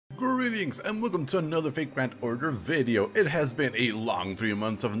Greetings and welcome to another Fake Grant Order video. It has been a long 3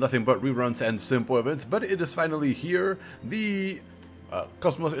 months of nothing but reruns and simple events, but it is finally here. The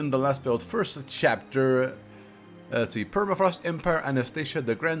Cosmos in the Last Build first chapter. Let's see, Permafrost Empire Anastasia,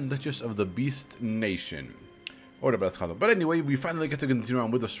 the Grand Duchess of the Beast Nation. Or whatever that's called. But anyway, we finally get to continue on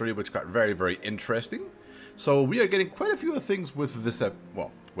with the story, which got very, very interesting. So we are getting quite a few things with this,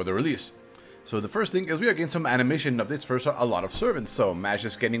 with the release. So the first thing is we are getting some animation updates for a lot of servants. So Mash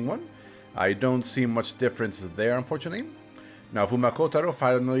is getting one. I don't see much difference there, unfortunately. Now Fumakotaro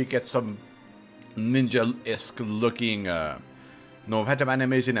finally gets some ninja-esque looking Novatum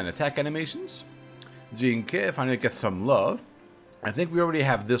animation and attack animations. Jinke finally gets some love. I think we already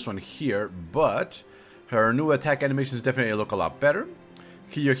have this one here, but her new attack animations definitely look a lot better.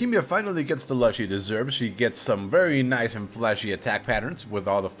 Kiyohime finally gets the love she deserves. She gets some very nice and flashy attack patterns with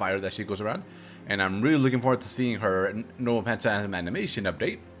all the fire that she goes around. And I'm really looking forward to seeing her No Phantasm animation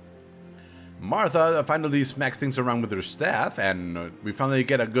update. Martha finally smacks things around with her staff, and we finally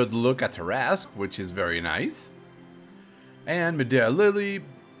get a good look at Tarask, which is very nice. And Medea Lily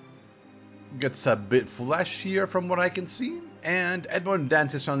gets a bit flashier from what I can see. And Edmund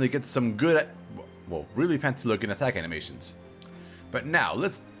Dantes finally gets some good, well, really fancy looking attack animations. But now,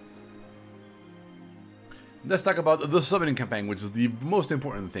 let's talk about the summoning campaign, which is the most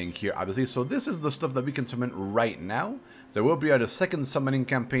important thing here, obviously. So this is the stuff that we can summon right now. There will be a second summoning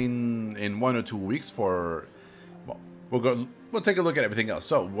campaign in 1 or 2 weeks for, well, we'll take a look at everything else.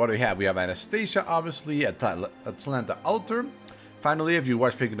 So what do we have? We have Anastasia, obviously, Atlanta Altar. Finally, if you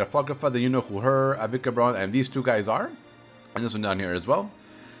watch Fake the Apocrypha, then you know who her, Avika Brown, and these two guys are. And this one down here as well.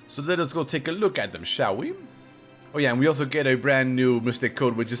 So let us go take a look at them, shall we? Oh yeah, and we also get a brand new Mystic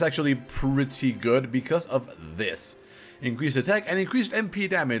Code, which is actually pretty good because of this. Increased attack and increased MP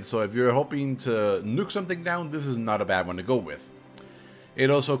damage, so if you're hoping to nuke something down, this is not a bad one to go with. It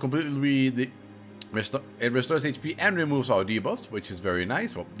also completely restores HP and removes all debuffs, which is very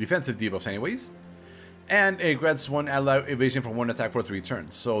nice. Well, defensive debuffs anyways. And it grants 1 ally evasion for 1 attack for 3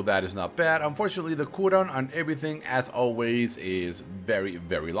 turns, so that is not bad. Unfortunately, the cooldown on everything, as always, is very,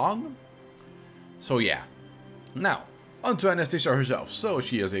 very long. So yeah. Now, onto Anastasia herself. So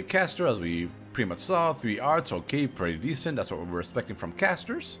she is a caster, as we pretty much saw. 3 arts, okay, pretty decent. That's what we're expecting from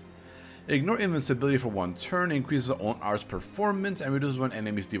casters. Ignore invincibility for 1 turn, increases own arts performance, and reduces one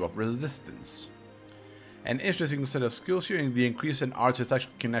enemy's debuff resistance. An interesting set of skills here. The increase in arts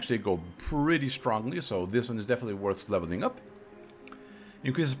can actually go pretty strongly, so this one is definitely worth leveling up.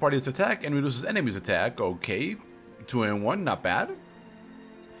 Increases party's attack and reduces enemy's attack. Okay, 2 in 1, not bad.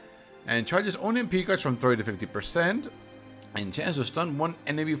 And charges own MP cards from 30 to 50%. And chance to stun 1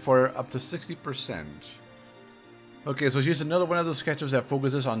 enemy for up to 60%. Okay, so she's another one of those sketchers that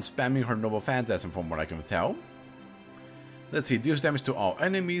focuses on spamming her Noble Phantasm from what I can tell. Let's see, deals damage to all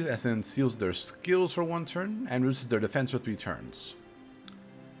enemies and then seals their skills for 1 turn and reduces their defense for 3 turns.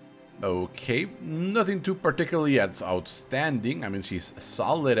 Okay, nothing too particularly outstanding. I mean, she's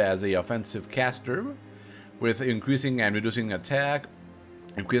solid as a offensive caster with increasing and reducing attack,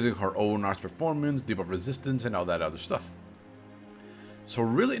 increasing her own arts performance, debuff resistance, and all that other stuff. So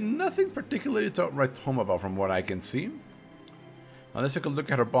really nothing particularly to write home about from what I can see. Now let's take a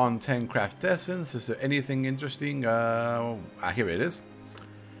look at her Bond 10 Craft Essence. Is there anything interesting? Here it is.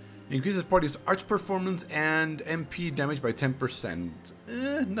 Increases party's arts performance and MP damage by 10%.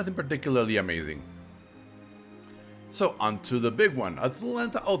 Nothing particularly amazing. So on to the big one,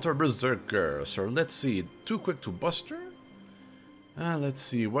 Atlanta Altar Berserker. So let's see, too quick to buster. Let's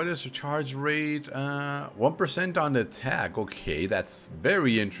see, what is her charge rate? 1% on attack. Okay, that's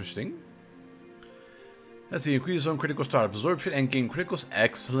very interesting. Let's see, increase on critical star absorption and gain criticals.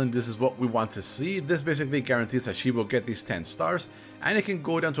 Excellent, this is what we want to see. This basically guarantees that she will get these 10 stars, and it can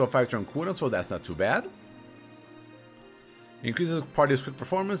go down to a 5-turn cooldown, so that's not too bad. Increases party's quick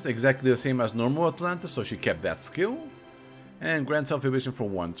performance, exactly the same as normal Atlanta, so she kept that skill. And grants self-evasion for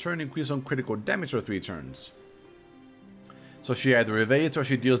 1 turn, increase on critical damage for 3 turns. So she either evades or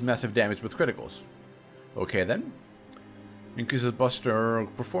she deals massive damage with criticals. Okay then. Increases buster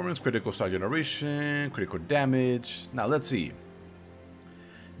performance, critical star generation, critical damage. Now let's see.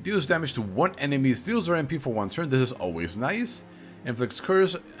 Deals damage to 1 enemy, steals her MP for 1 turn. This is always nice. Inflicts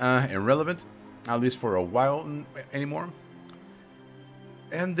curse, irrelevant, at least for a while anymore.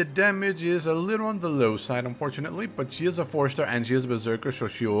 And the damage is a little on the low side, unfortunately, but she is a 4-star and she is a berserker, so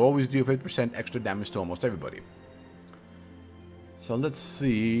she will always do 50% extra damage to almost everybody. So let's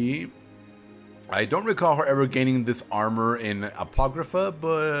see. I don't recall her ever gaining this armor in Apocrypha,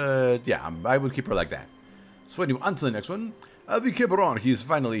 but yeah, I would keep her like that. So anyway, on to the next one. Avi Kibron, he's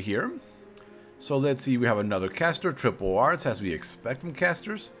finally here. So let's see, we have another caster, triple arts, as we expect from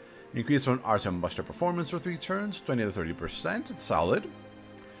casters. Increase on arts and buster performance for 3 turns, 20 to 30%. It's solid.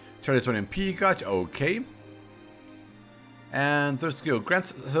 Charges on MP gotch, okay. And third skill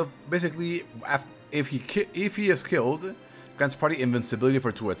grants, so basically, if he is killed, grants party invincibility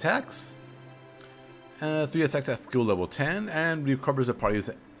for 2 attacks, 3 attacks at skill level 10, and recovers the party's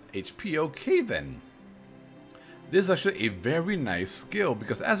HP. Okay then. This is actually a very nice skill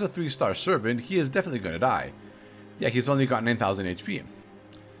because as a 3-star servant, he is definitely going to die. Yeah, he's only got 9,000 HP.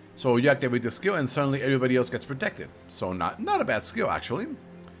 So you activate the skill and suddenly everybody else gets protected. So not a bad skill actually.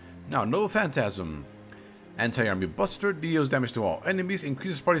 Now, Noble Phantasm. Anti-army buster, deals damage to all enemies,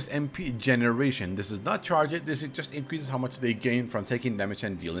 increases party's MP generation. This does not charge it, this just increases how much they gain from taking damage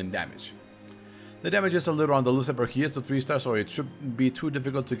and dealing damage. The damage is a little on the loose side, but he is a 3-star, so it shouldn't be too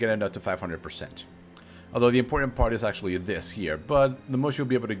difficult to get him up to 500%. Although the important part is actually this here, but the most you'll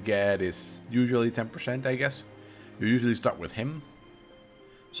be able to get is usually 10%, I guess. You usually start with him.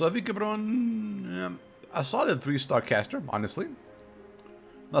 So if you give it on a solid 3-star caster, honestly.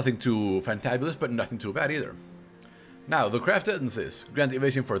 Nothing too fantabulous, but nothing too bad either. Now, the craft sentences. Grant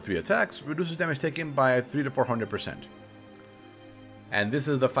evasion for 3 attacks, reduces damage taken by 3 to 400%. And this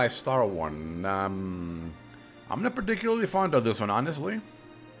is the 5-star one. I'm not particularly fond of this one, honestly.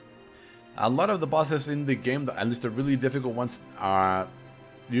 A lot of the bosses in the game, at least the really difficult ones,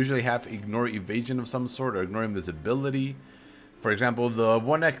 usually have ignore evasion of some sort or ignore invisibility. For example, the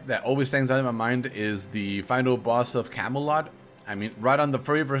one that always stands out in my mind is the final boss of Camelot. I mean, right on the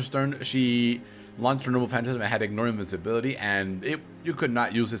very first turn, she launched her Noble Phantasm and had ignore invisibility, and you could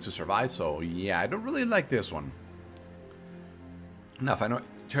not use this to survive. So yeah, I don't really like this one. Now, final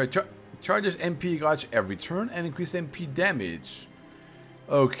charges MP gotch every turn and increase MP damage.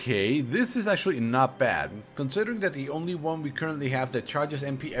 Okay, this is actually not bad, considering that the only one we currently have that charges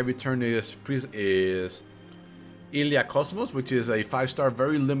MP every turn is Ilia Cosmos, which is a 5-star,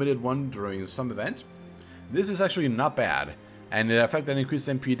 very limited one during some event. This is actually not bad, and the effect that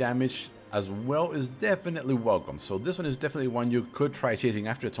increases MP damage as well is definitely welcome. So this one is definitely one you could try chasing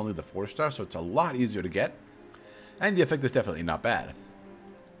after. It's only the 4-star, so it's a lot easier to get, and the effect is definitely not bad.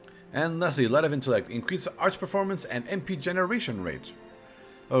 And lastly, Light of Intellect, increase arch performance and MP generation rate.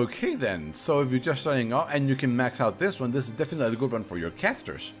 Okay then, so if you're just starting out and you can max out this one, this is definitely a good one for your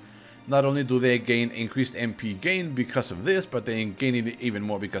casters. Not only do they gain increased MP gain because of this, but they gain it even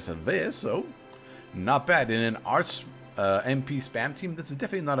more because of this, so not bad. In an arch MP spam team, this is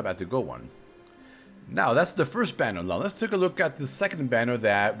definitely not a bad to go one. Now, that's the first banner. Now, let's take a look at the second banner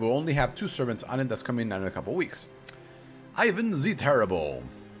that will only have 2 servants on it that's coming out in a couple weeks. Ivan the Terrible.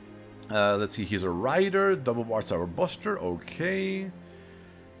 Let's see, he's a rider, double bar tower buster, okay.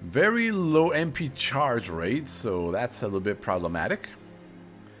 Very low MP charge rate, so that's a little bit problematic.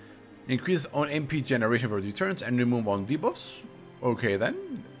 Increase on MP generation for 3 turns and remove on debuffs. Okay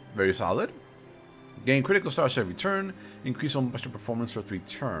then, very solid. Gain critical stars every turn, increase on buster performance for 3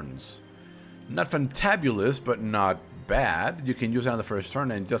 turns. Not fantabulous, but not bad. You can use it on the first turn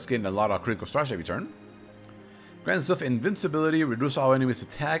and just gain a lot of critical stars every turn. Grants Swift invincibility, reduce all enemies'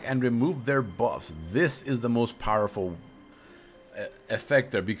 attack, and remove their buffs. This is the most powerful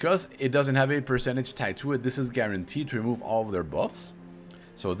effect there, because it doesn't have a percentage tied to it. This is guaranteed to remove all of their buffs.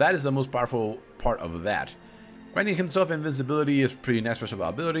 So that is the most powerful part of that. Granting himself invincibility is pretty nice for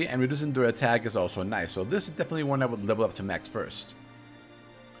survivability, and reducing their attack is also nice. So this is definitely one I would level up to max first.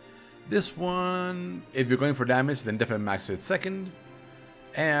 This one, if you're going for damage, then definitely max it second.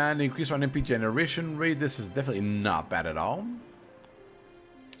 And increase on MP generation rate, this is definitely not bad at all.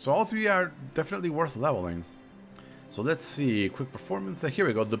 So all 3 are definitely worth leveling. So let's see, quick performance. Here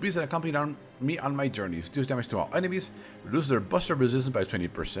we go. The beasts that accompanied me on my journeys. Deals damage to all enemies. Reduce their buster resistance by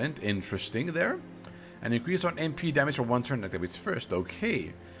 20%. Interesting there. And increase on MP damage for 1 turn activates first.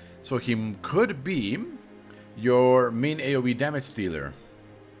 Okay. So he could be your main AoE damage dealer.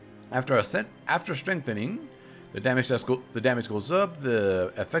 After strengthening, the damage goes up,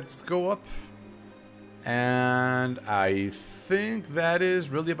 the effects go up. And I think that is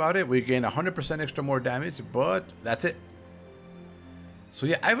really about it. We gain 100% extra more damage, but that's it. So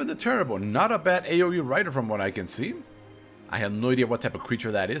yeah, Ivan the Terrible, not a bad AoE rider from what I can see. I have no idea what type of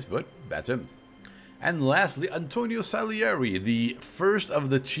creature that is, but that's him. And lastly, Antonio Salieri, the first of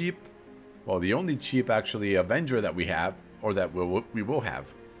the cheap, well, the only cheap actually Avenger that we have, or that we will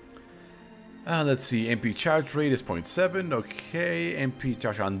have. Let's see, MP charge rate is 0.7, okay, MP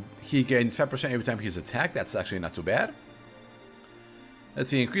charge on, he gains 5% every time he's attacked, that's actually not too bad.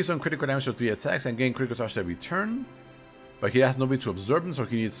 Let's see, increase on critical damage for 3 attacks and gain critical charge every turn, but he has nobody to absorb him, so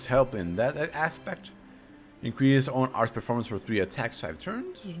he needs help in that aspect. Increase on arts performance for 3 attacks, 5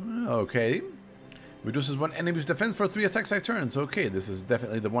 turns, okay. Reduces one enemy's defense for 3 attacks 5 turns. Okay, this is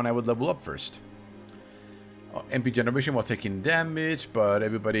definitely the one I would level up first. MP generation while taking damage, but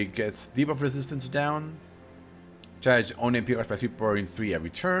everybody gets debuff resistance down. Charge own MP cards by 3.3 every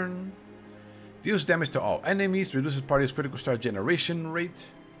turn. Deals damage to all enemies. Reduces party's critical star generation rate.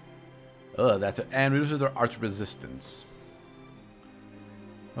 That's it. And reduces their arch resistance.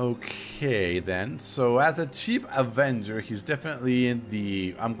 Okay, then. So as a cheap Avenger, he's definitely in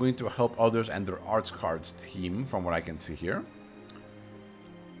the I'm going to help others and their arts cards team, from what I can see here.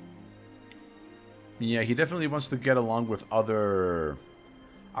 Yeah, he definitely wants to get along with other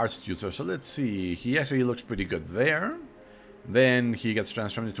arts users. So let's see. He actually looks pretty good there. Then he gets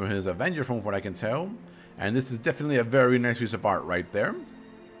transformed into his Avenger, from what I can tell. And this is definitely a very nice piece of art right there.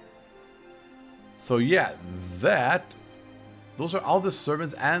 So yeah, those are all the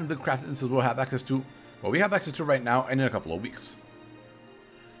servants and the crafted instances we'll have access to. Well, we have access to right now and in a couple of weeks.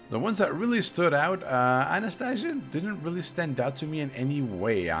 The ones that really stood out, Anastasia didn't really stand out to me in any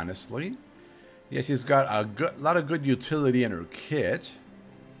way, honestly. Yes, she's got a lot of good utility in her kit.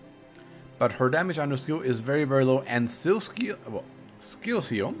 But her damage on her skill is very, very low, and skill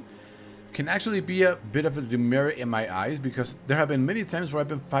seal can actually be a bit of a demerit in my eyes, because there have been many times where I've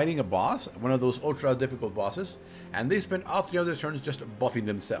been fighting a boss, one of those ultra difficult bosses, and they spend all 3 other turns just buffing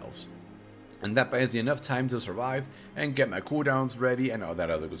themselves. And that buys me enough time to survive and get my cooldowns ready and all that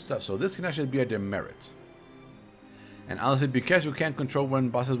other good stuff. So this can actually be a demerit. And honestly, because you can't control when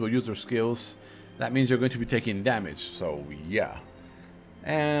bosses will use their skills, that means you're going to be taking damage. So yeah.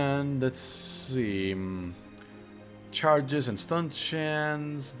 And let's see. Charges and stun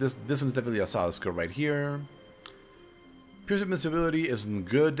chance. This one's definitely a solid skill right here. Pierce invincibility isn't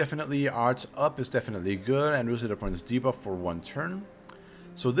good, definitely. Arts up is definitely good, and reduces the opponent's debuff for 1 turn.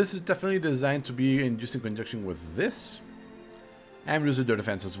 So this is definitely designed to be used in conjunction with this, and reduces their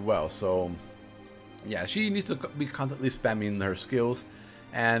defense as well. So yeah, she needs to be constantly spamming her skills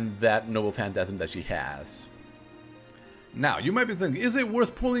and that noble phantasm that she has. Now you might be thinking, is it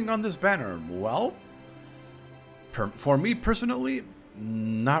worth pulling on this banner? Well, for me personally,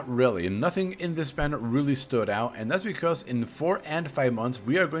 not really. Nothing in this banner really stood out, and that's because in 4 and 5 months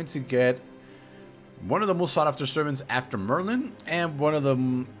we are going to get one of the most sought after servants after Merlin, and one of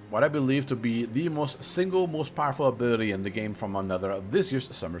them, what I believe to be the most powerful ability in the game from another of this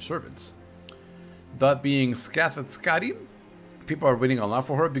year's summer servants. That being Scathed Scotty. People are waiting a lot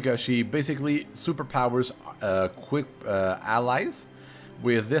for her because she basically superpowers quick allies.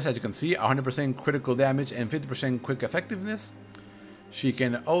 With this, as you can see, 100% critical damage and 50% quick effectiveness. She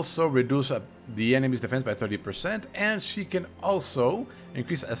can also reduce the enemy's defense by 30%, and she can also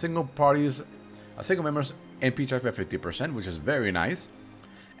increase a single member's MP charge by 50%, which is very nice.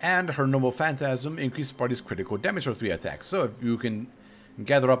 And her noble phantasm increases party's critical damage for 3 attacks. So if you can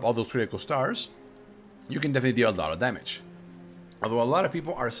gather up all those critical stars, you can definitely deal a lot of damage. Although a lot of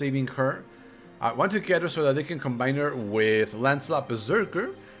people are saving her, want to get her so that they can combine her with Lancelot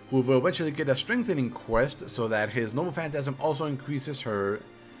Berserker, who will eventually get a strengthening quest so that his noble phantasm also increases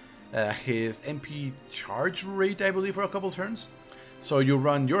his MP charge rate, I believe, for a couple turns. So you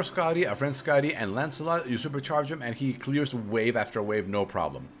run your Scotty, a friend Scotty, and Lancelot, you supercharge him, and he clears wave after wave, no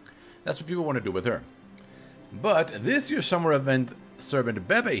problem. That's what people want to do with her. But this year's summer event servant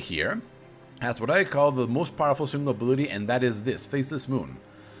Bebe here has what I call the most powerful single ability, and that is this, Faceless Moon.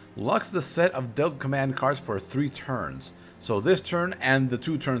 Locks the set of dealt command cards for 3 turns. So this turn and the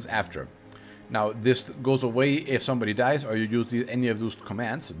 2 turns after. Now this goes away if somebody dies or you use any of those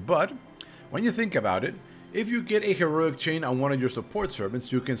commands, but when you think about it, if you get a heroic chain on one of your support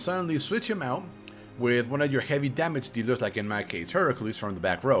servants, you can suddenly switch him out with one of your heavy damage dealers, like in my case Hercules from the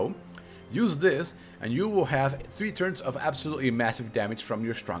back row. Use this and you will have 3 turns of absolutely massive damage from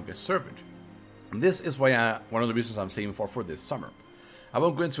your strongest servant. This is why one of the reasons I'm saving for this summer. I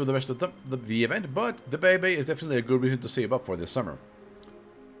won't go into the rest of the event, but the Bebe is definitely a good reason to save up for this summer.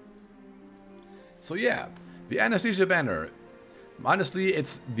 So yeah, the Anastasia banner. Honestly,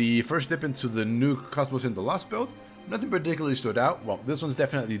 it's the first dip into the new Cosmos in the Lost build. Nothing particularly stood out. Well, this one's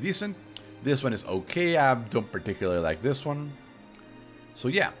definitely decent. This one is okay. I don't particularly like this one. So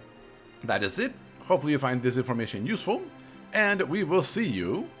yeah, that is it. Hopefully you find this information useful, and we will see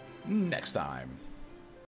you next time.